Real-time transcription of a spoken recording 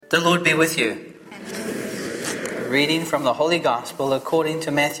The Lord be with you. A reading from the Holy Gospel according to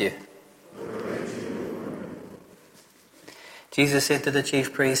Matthew. Jesus said to the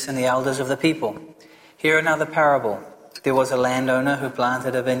chief priests and the elders of the people, "Hear another parable. There was a landowner who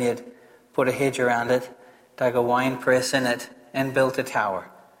planted a vineyard, put a hedge around it, dug a wine press in it, and built a tower.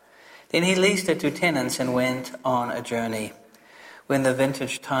 Then he leased it to tenants and went on a journey. When the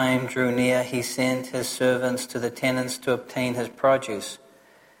vintage time drew near, he sent his servants to the tenants to obtain his produce.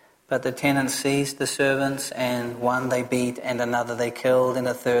 But the tenants seized the servants, and one they beat, and another they killed, and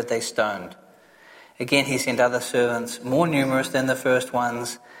a third they stoned. Again he sent other servants, more numerous than the first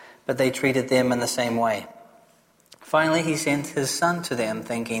ones, but they treated them in the same way. Finally he sent his son to them,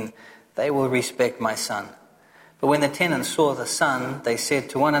 thinking, 'They will respect my son.' But when the tenants saw the son, they said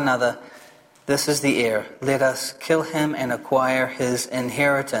to one another, 'This is the heir. Let us kill him and acquire his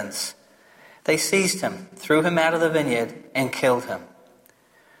inheritance.' They seized him, threw him out of the vineyard, and killed him.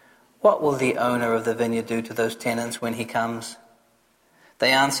 What will the owner of the vineyard do to those tenants when he comes?"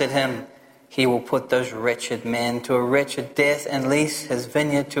 They answered him, "He will put those wretched men to a wretched death and lease his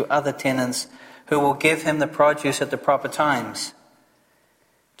vineyard to other tenants who will give him the produce at the proper times."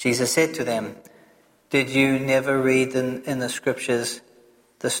 Jesus said to them, "Did you never read in the scriptures,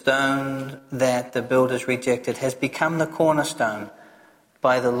 'The stone that the builders rejected has become the cornerstone.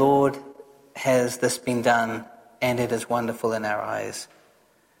 By the Lord has this been done, and it is wonderful in our eyes.'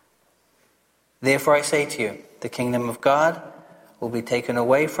 Therefore I say to you, the kingdom of God will be taken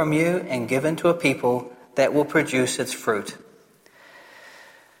away from you and given to a people that will produce its fruit."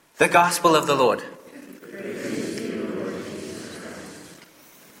 The Gospel of the Lord.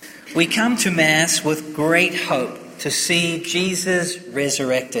 We come to Mass with great hope to see Jesus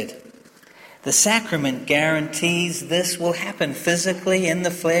resurrected. The sacrament guarantees this will happen physically in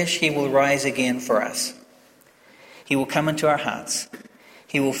the flesh. He will rise again for us. He will come into our hearts.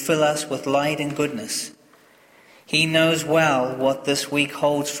 He will fill us with light and goodness. He knows well what this week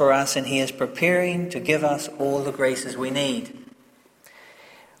holds for us, and He is preparing to give us all the graces we need.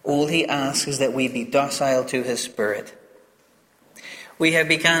 All He asks is that we be docile to His Spirit. We have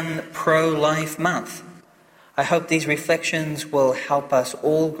begun Pro-Life Month. I hope these reflections will help us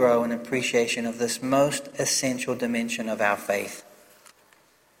all grow in appreciation of this most essential dimension of our faith.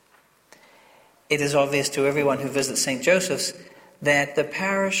 It is obvious to everyone who visits St. Joseph's that the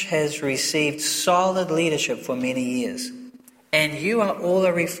parish has received solid leadership for many years. And you are all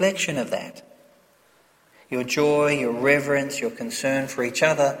a reflection of that. Your joy, your reverence, your concern for each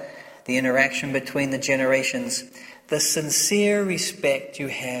other, the interaction between the generations, the sincere respect you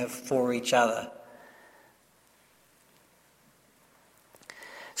have for each other.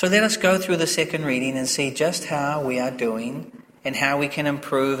 So let us go through the second reading and see just how we are doing and how we can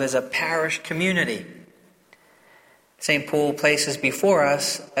improve as a parish community. St. Paul places before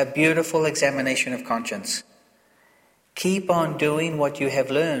us a beautiful examination of conscience. Keep on doing what you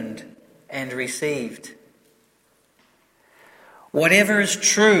have learned and received. Whatever is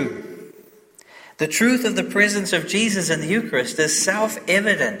true, the truth of the presence of Jesus in the Eucharist is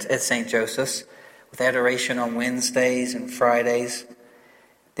self-evident at St. Joseph's, with adoration on Wednesdays and Fridays.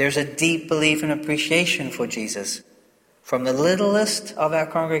 There's a deep belief and appreciation for Jesus, from the littlest of our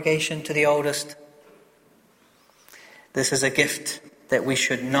congregation to the oldest. This is a gift that we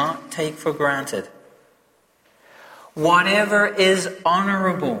should not take for granted. Whatever is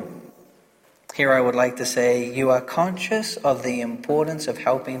honorable. Here I would like to say, you are conscious of the importance of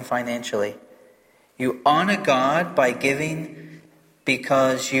helping financially. You honor God by giving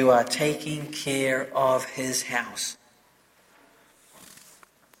because you are taking care of His house.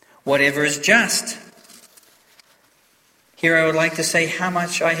 Whatever is just. Here I would like to say how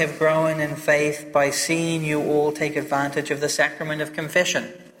much I have grown in faith by seeing you all take advantage of the sacrament of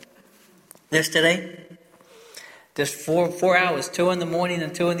confession. Yesterday, just 4 hours, 2 in the morning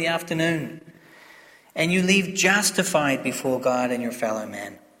and 2 in the afternoon. And you leave justified before God and your fellow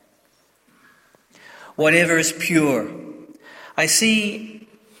man. Whatever is pure. I see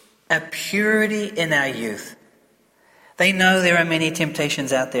a purity in our youth. They know there are many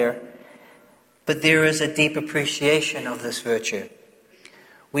temptations out there, but there is a deep appreciation of this virtue.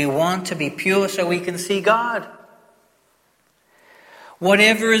 We want to be pure so we can see God.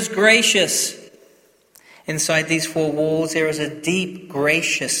 Whatever is gracious. Inside these 4 walls, there is a deep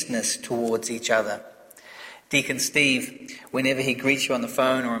graciousness towards each other. Deacon Steve, whenever he greets you on the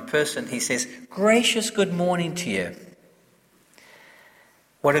phone or in person, he says, "Gracious good morning to you."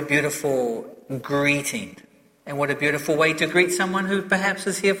 What a beautiful greeting. And what a beautiful way to greet someone who perhaps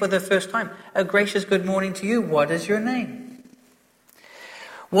is here for the first time. A gracious good morning to you. What is your name?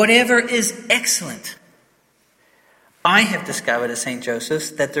 Whatever is excellent. I have discovered at St.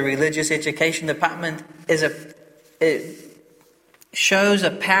 Joseph's that the religious education department it shows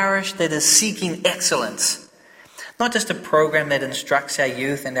a parish that is seeking excellence. Not just a program that instructs our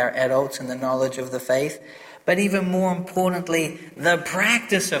youth and our adults in the knowledge of the faith, but even more importantly, the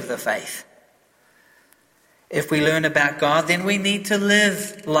practice of the faith. If we learn about God, then we need to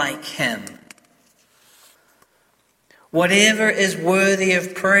live like Him. Whatever is worthy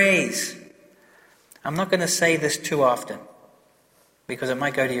of praise. I'm not going to say this too often, because it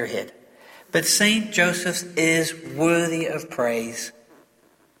might go to your head. But St. Joseph's is worthy of praise.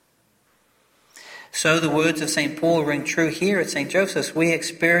 So the words of St. Paul ring true here at St. Joseph's. We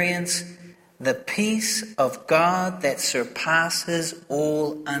experience the peace of God that surpasses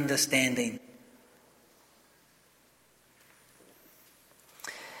all understanding.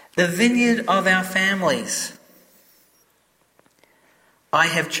 The vineyard of our families. I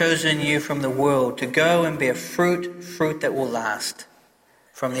have chosen you from the world to go and bear fruit that will last.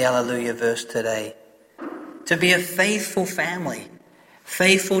 From the Alleluia verse today. To be a faithful family,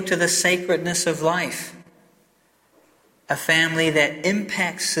 faithful to the sacredness of life. A family that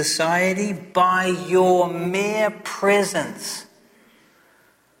impacts society by your mere presence.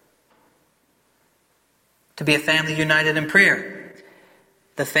 To be a family united in prayer.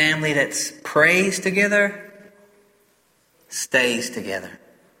 The family that prays together, stays together.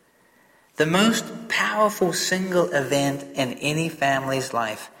 The most powerful single event in any family's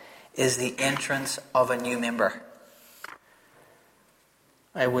life is the entrance of a new member.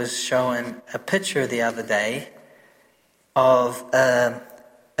 I was shown a picture the other day of a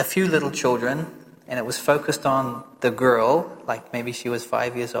few little children, and it was focused on the girl, like maybe she was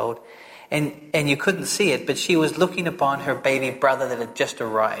 5 years old, and you couldn't see it, but she was looking upon her baby brother that had just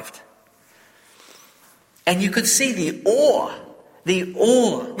arrived. And you could see the awe,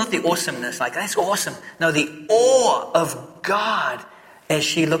 not the awesomeness, like that's awesome. No, the awe of God as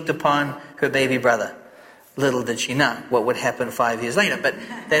she looked upon her baby brother. Little did she know what would happen 5 years later, but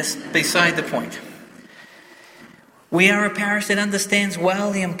that's beside the point. We are a parish that understands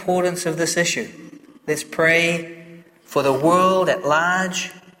well the importance of this issue. Let's pray for the world at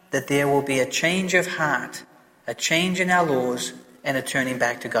large, that there will be a change of heart, a change in our laws, and a turning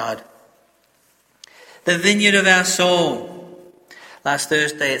back to God. The vineyard of our soul. Last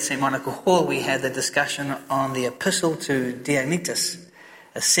Thursday at St. Monica Hall we had the discussion on the Epistle to Diognetus,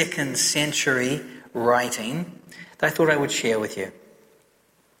 a 2nd century writing that I thought I would share with you.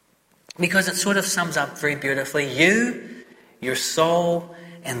 Because it sort of sums up very beautifully you, your soul,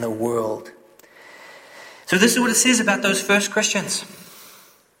 and the world. So this is what it says about those first Christians.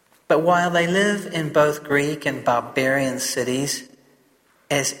 But while they live in both Greek and barbarian cities,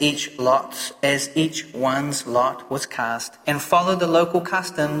 as each one's lot was cast, and followed the local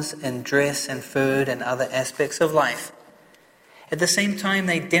customs in dress and food and other aspects of life. At the same time,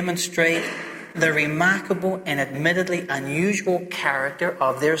 they demonstrate the remarkable and admittedly unusual character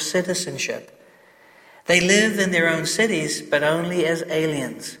of their citizenship. They live in their own cities, but only as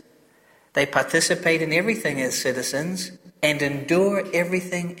aliens. They participate in everything as citizens and endure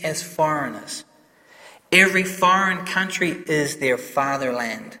everything as foreigners. Every foreign country is their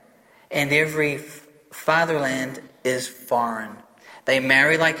fatherland, and every fatherland is foreign. They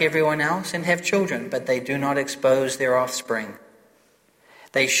marry like everyone else and have children, but they do not expose their offspring.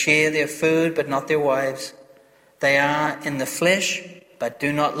 They share their food, but not their wives. They are in the flesh, but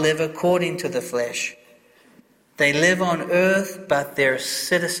do not live according to the flesh. They live on earth, but their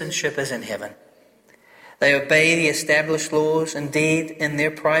citizenship is in heaven. They obey the established laws. Indeed, in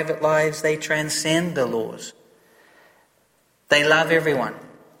their private lives, they transcend the laws. They love everyone,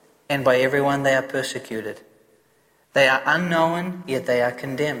 and by everyone they are persecuted. They are unknown, yet they are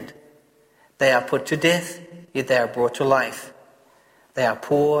condemned. They are put to death, yet they are brought to life. They are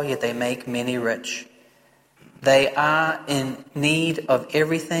poor, yet they make many rich. They are in need of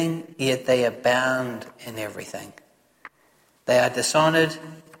everything, yet they abound in everything. They are dishonored,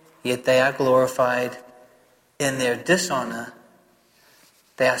 yet they are glorified. In their dishonor,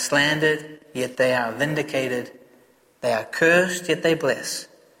 they are slandered, yet they are vindicated. They are cursed, yet they bless.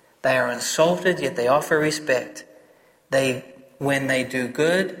 They are insulted, yet they offer respect. When they do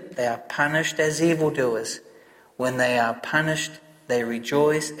good, they are punished as evildoers. When they are punished, they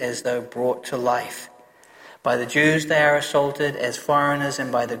rejoice as though brought to life. By the Jews they are assaulted as foreigners,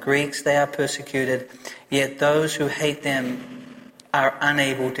 and by the Greeks they are persecuted. Yet those who hate them are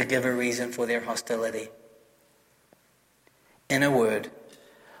unable to give a reason for their hostility. In a word,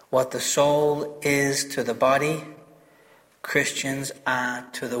 what the soul is to the body, Christians are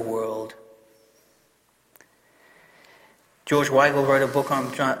to the world. George Weigel wrote a book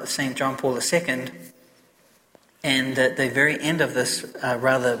on St. John Paul II, And at the very end of this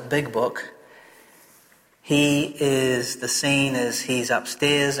rather big book, the scene is he's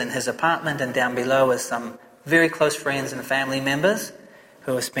upstairs in his apartment, and down below is some very close friends and family members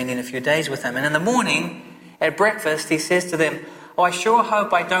who are spending a few days with him. And in the morning, at breakfast, he says to them, "Oh, I sure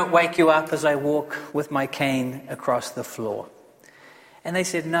hope I don't wake you up as I walk with my cane across the floor." And they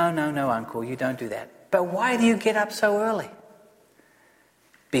said, No, Uncle, you don't do that. "But why do you get up so early?"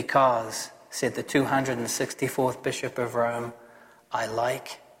 "Because," said the 264th Bishop of Rome, "I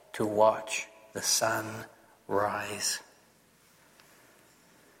like to watch the sun rise."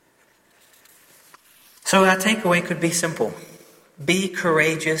 So our takeaway could be simple. Be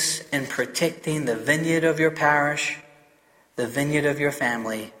courageous in protecting the vineyard of your parish, the vineyard of your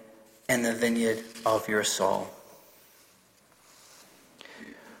family, and the vineyard of your soul.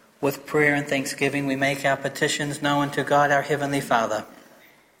 With prayer and thanksgiving, we make our petitions known to God, our Heavenly Father.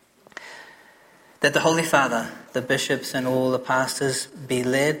 That the Holy Father, the bishops, and all the pastors be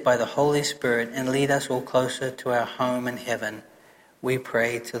led by the Holy Spirit and lead us all closer to our home in heaven. We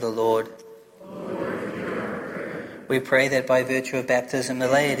pray to the Lord. We pray that by virtue of baptism, the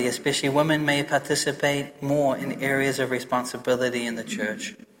laity, especially women, may participate more in areas of responsibility in the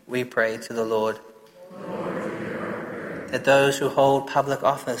church. We pray to the Lord. That those who hold public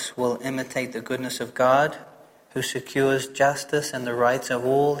office will imitate the goodness of God, who secures justice and the rights of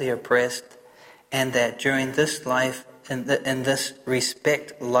all the oppressed, and that during this life, in this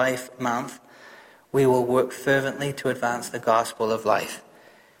Respect Life month, we will work fervently to advance the gospel of life.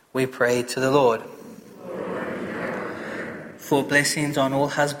 We pray to the Lord. For blessings on all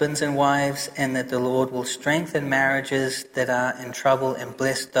husbands and wives, and that the Lord will strengthen marriages that are in trouble and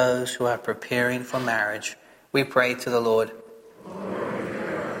bless those who are preparing for marriage. We pray to the Lord.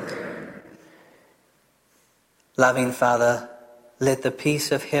 Loving Father, let the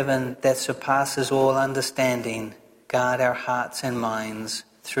peace of heaven that surpasses all understanding guard our hearts and minds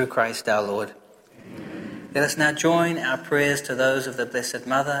through Christ our Lord. Amen. Let us now join our prayers to those of the Blessed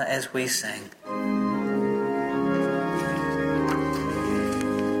Mother as we sing.